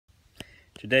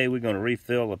Today we're going to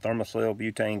refill a Thermocell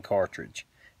butane cartridge.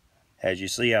 As you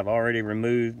see, I've already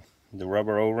removed the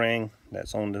rubber O-ring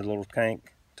that's on the little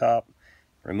tank top.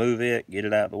 Remove it, get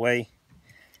it out of the way.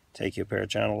 Take your pair of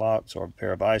channel locks or a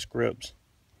pair of vice grips.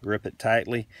 Grip it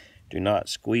tightly. Do not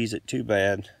squeeze it too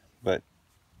bad, but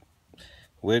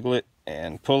wiggle it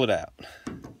and pull it out.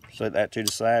 Set that to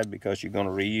the side because you're going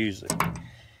to reuse it.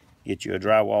 Get you a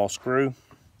drywall screw.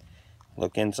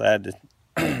 Look inside the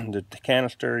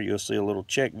canister. You'll see a little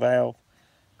check valve.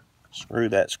 Screw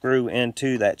that screw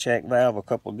into that check valve a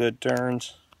couple of good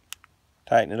turns.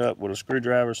 Tighten it up with a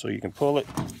screwdriver so you can pull it.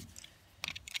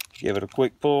 Give it a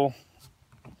quick pull.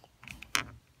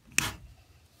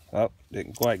 Oh,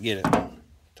 didn't quite get it.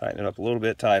 Tighten it up a little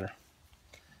bit tighter.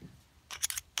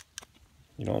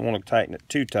 You don't want to tighten it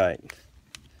too tight.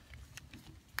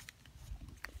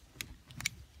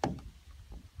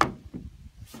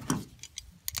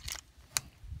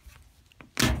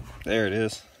 There it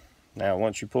is. Now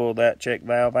once you pull that check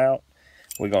valve out,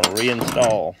 we're going to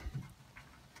reinstall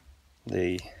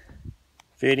the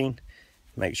fitting.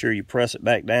 Make sure you press it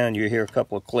back down. You'll hear a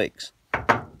couple of clicks.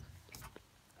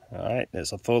 Alright,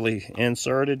 that's fully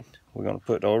inserted. We're going to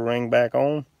put the O-ring back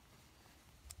on.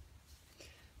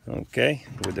 Okay,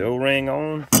 with the O-ring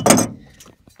on,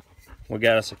 we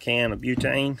got us a can of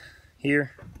butane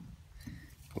here.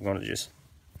 We're going to just,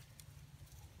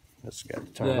 let's got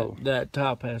to turn it over. That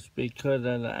top has to be cut at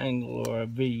an angle or a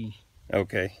V.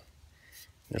 Okay.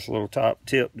 This little top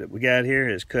tip that we got here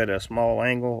is cut at a small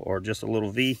angle or just a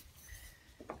little V.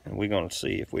 And we're going to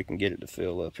see if we can get it to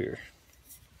fill up here.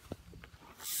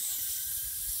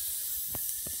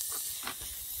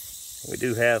 We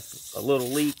do have a little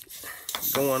leak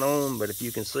going on, but if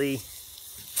you can see,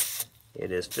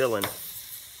 it is filling.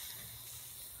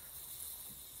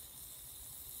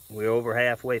 We're over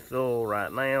halfway full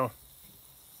right now.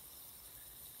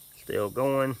 Still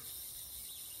going.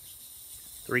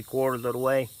 3/4 of the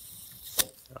way.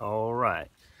 All right.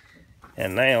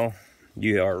 And now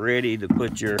you are ready to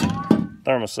put your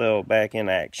Thermocell back in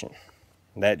action.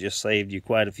 That just saved you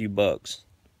quite a few bucks.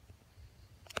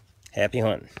 Happy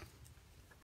hunting.